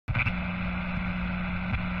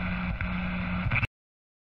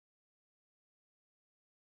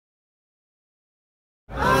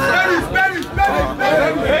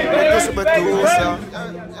Medusa.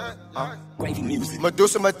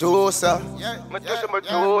 Medusa, Medusa. Medusa,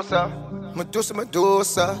 Medusa. Medusa,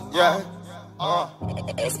 Medusa. Yeah.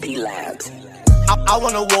 SP Labs. I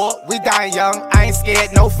want a war, we dying young, I ain't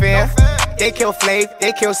scared, no fear. They kill Flav,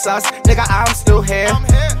 they kill Sus, nigga, I'm still here.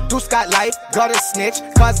 Deuce got life, gotta snitch,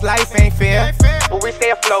 cause life ain't fair. But we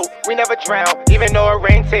stay afloat, we never drown, even though it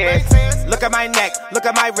rain tears. Look at my neck, look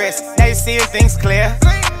at my wrist, now you seeing things clear.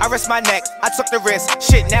 I risked my neck, I took the risk,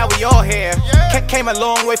 shit, now we all here. Came a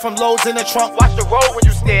long way from loads in the trunk, watch the road when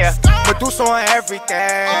you stare. Medusa on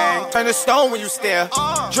everything, turn to stone when you stare.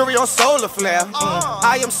 Jury on solar flare,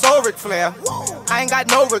 I am so Ric Flair. I ain't got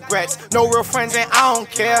no regrets, no real friends and I don't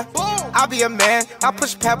care. I be a man, I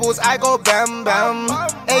push pebbles, I go bam bam.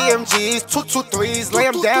 AMGs, 223s, lay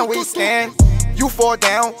them down where you stand. You fall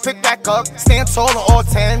down, pick back up, stand tall on all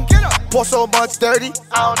 10. Pour so much dirty,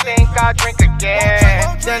 I don't think I'll drink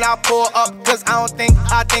again. Then I pour up, cause I don't think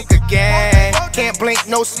I think again. Can't blink,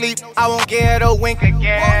 no sleep, I won't get a wink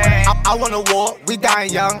again. I want a war, we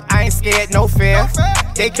dying young, I ain't scared, no fear.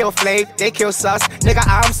 They kill Flav, they kill Sus, nigga,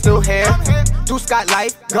 I'm still here. Deuce got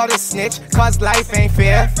life, gotta snitch, cause life ain't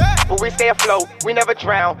fair. But we stay afloat, we never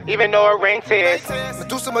drown, even though it rain tears.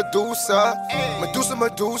 Medusa, Medusa, Medusa,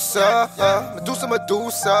 Medusa, Medusa, Medusa,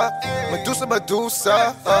 Medusa,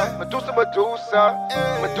 Medusa, Medusa, Medusa,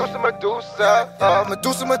 Medusa,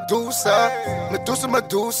 Medusa, Medusa, Medusa, Medusa,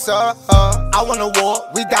 Medusa. I want a war,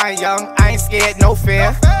 we dying young, I ain't scared, no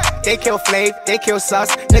fear. They kill Flav, they kill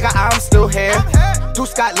Sus, nigga, I'm still here.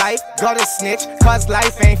 Deuce got life, gotta snitch, cause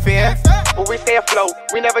life ain't fair. But we stay afloat,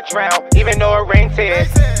 we never drown, even though it rain tears.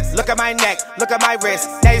 Look at my neck, look at my wrist,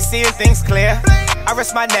 now you seeing things clear. I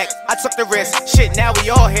risked my neck, I took the risk, shit, now we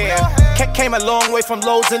all here. Came a long way from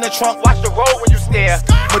loads in the trunk, watch the road when you stare.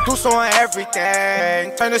 Medusa on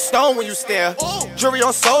everything, turn to stone when you stare. Jury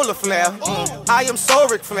on solar flare, I am so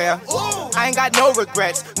Ric Flair. I ain't got no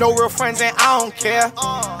regrets, no real friends and I don't care.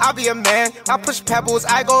 I be a man, I push pebbles,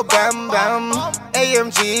 I go bam bam.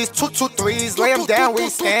 AMGs, 223s, lay them down where you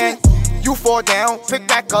stand. You fall down, pick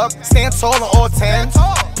back up, stand tall on all 10.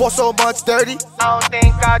 Pour so much dirty, I don't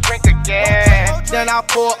think I'll drink again. Then I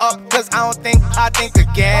pour up, cause I don't think I think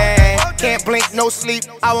again. Can't blink, no sleep,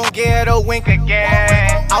 I won't get a wink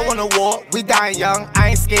again. I want a war, we dying young, I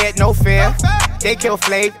ain't scared, no fear. They kill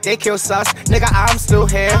Flav, they kill Sus, nigga, I'm still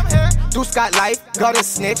here. Deuce got life, gotta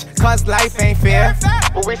snitch, cause life ain't fair.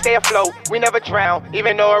 But we stay afloat, we never drown,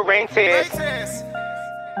 even though it rain tears.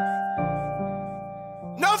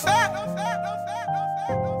 No fair.